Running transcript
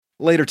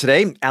Later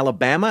today,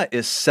 Alabama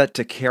is set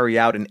to carry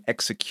out an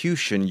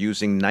execution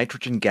using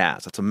nitrogen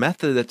gas. That's a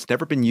method that's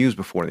never been used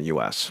before in the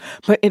U.S.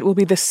 But it will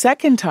be the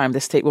second time the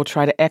state will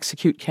try to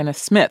execute Kenneth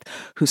Smith,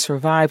 who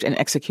survived an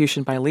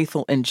execution by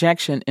lethal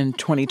injection in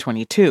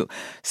 2022.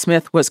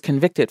 Smith was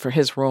convicted for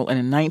his role in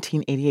a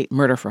 1988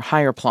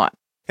 murder-for-hire plot.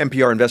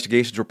 NPR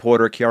investigations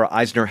reporter Kiara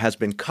Eisner has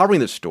been covering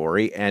the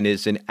story and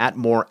is in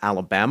Atmore,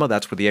 Alabama.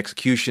 That's where the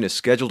execution is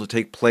scheduled to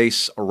take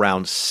place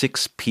around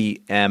 6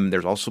 p.m.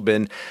 There's also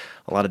been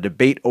a lot of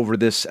debate over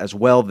this as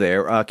well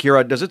there.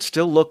 Kiara, does it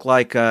still look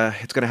like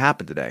it's going to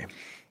happen today?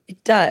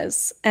 It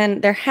does.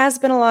 And there has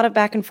been a lot of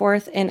back and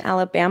forth in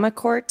Alabama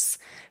courts.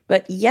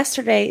 But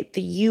yesterday,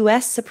 the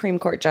U.S. Supreme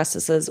Court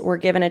justices were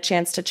given a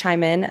chance to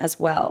chime in as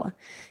well.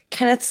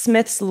 Kenneth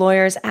Smith's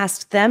lawyers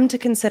asked them to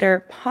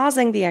consider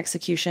pausing the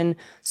execution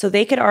so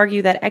they could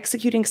argue that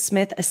executing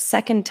Smith a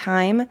second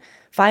time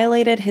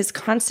violated his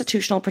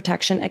constitutional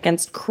protection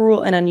against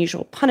cruel and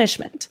unusual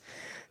punishment.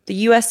 The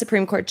U.S.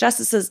 Supreme Court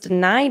justices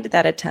denied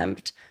that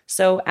attempt,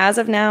 so as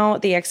of now,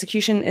 the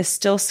execution is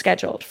still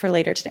scheduled for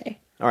later today.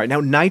 All right, now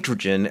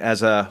nitrogen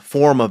as a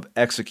form of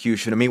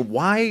execution. I mean,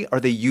 why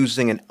are they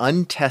using an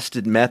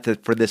untested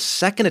method for this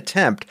second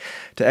attempt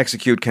to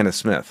execute Kenneth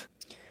Smith?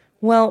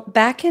 Well,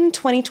 back in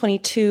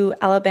 2022,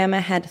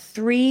 Alabama had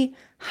 3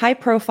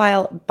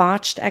 high-profile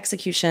botched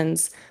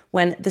executions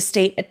when the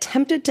state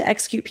attempted to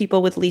execute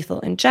people with lethal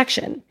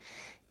injection.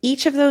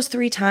 Each of those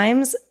 3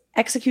 times,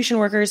 execution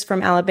workers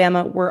from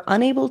Alabama were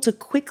unable to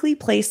quickly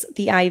place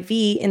the IV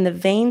in the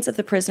veins of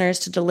the prisoners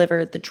to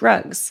deliver the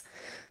drugs.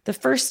 The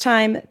first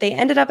time, they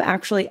ended up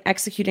actually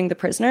executing the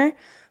prisoner,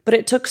 but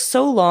it took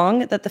so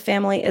long that the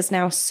family is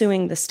now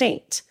suing the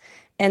state.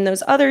 And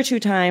those other 2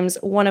 times,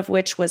 one of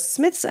which was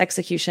Smith's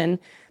execution,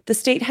 the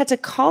state had to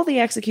call the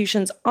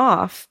executions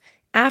off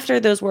after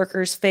those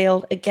workers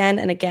failed again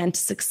and again to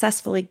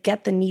successfully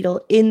get the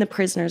needle in the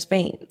prisoner's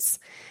veins.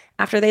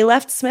 After they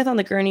left Smith on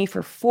the gurney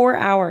for 4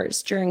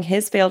 hours during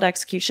his failed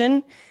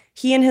execution,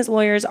 he and his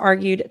lawyers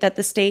argued that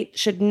the state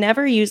should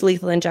never use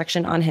lethal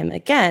injection on him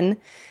again.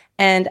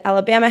 And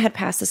Alabama had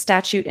passed a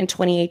statute in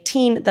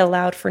 2018 that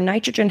allowed for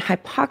nitrogen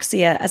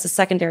hypoxia as a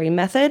secondary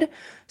method.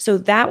 So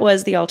that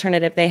was the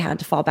alternative they had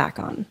to fall back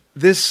on.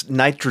 This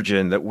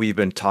nitrogen that we've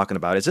been talking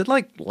about, is it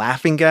like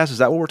laughing gas? Is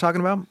that what we're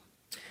talking about?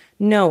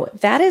 No,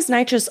 that is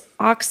nitrous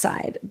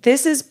oxide.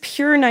 This is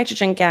pure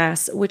nitrogen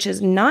gas, which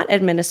is not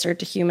administered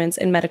to humans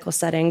in medical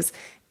settings.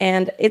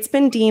 And it's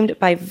been deemed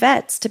by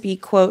vets to be,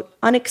 quote,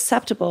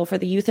 unacceptable for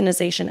the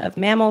euthanization of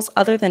mammals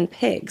other than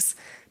pigs,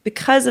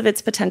 because of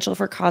its potential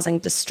for causing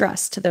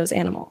distress to those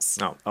animals.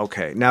 Oh,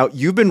 okay. Now,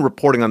 you've been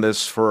reporting on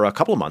this for a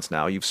couple of months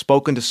now. You've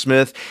spoken to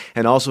Smith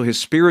and also his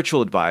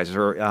spiritual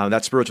advisor.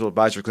 That spiritual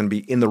advisor is going to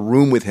be in the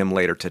room with him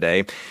later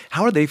today.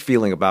 How are they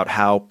feeling about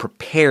how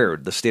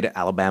prepared the state of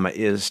Alabama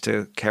is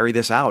to carry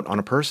this out on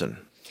a person?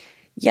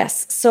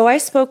 Yes. So I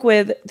spoke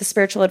with the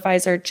spiritual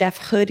advisor,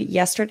 Jeff Hood,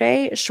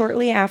 yesterday,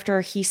 shortly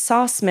after he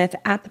saw Smith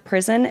at the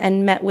prison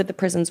and met with the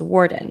prison's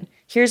warden.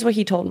 Here's what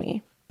he told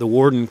me. The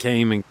warden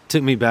came and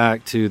took me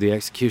back to the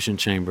execution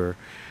chamber,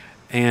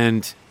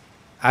 and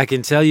I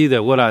can tell you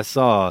that what I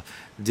saw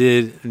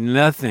did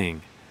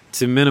nothing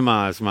to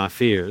minimize my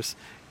fears.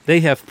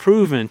 They have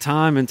proven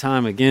time and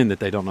time again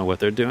that they don't know what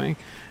they're doing.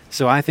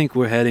 So I think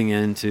we're heading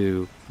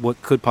into what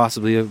could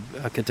possibly be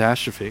a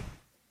catastrophe.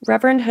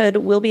 Reverend Hood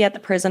will be at the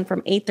prison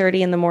from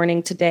 8:30 in the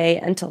morning today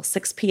until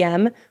 6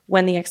 p.m.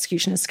 when the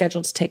execution is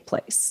scheduled to take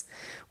place.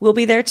 We'll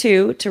be there,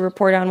 too, to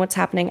report on what's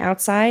happening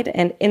outside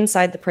and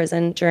inside the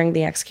prison during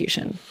the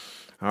execution.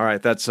 All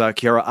right, that's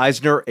Kiara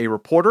Eisner, a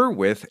reporter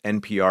with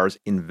NPR's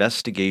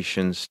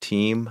investigations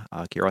team.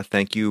 Kiara,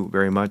 thank you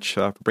very much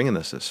for bringing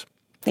this.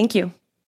 Thank you.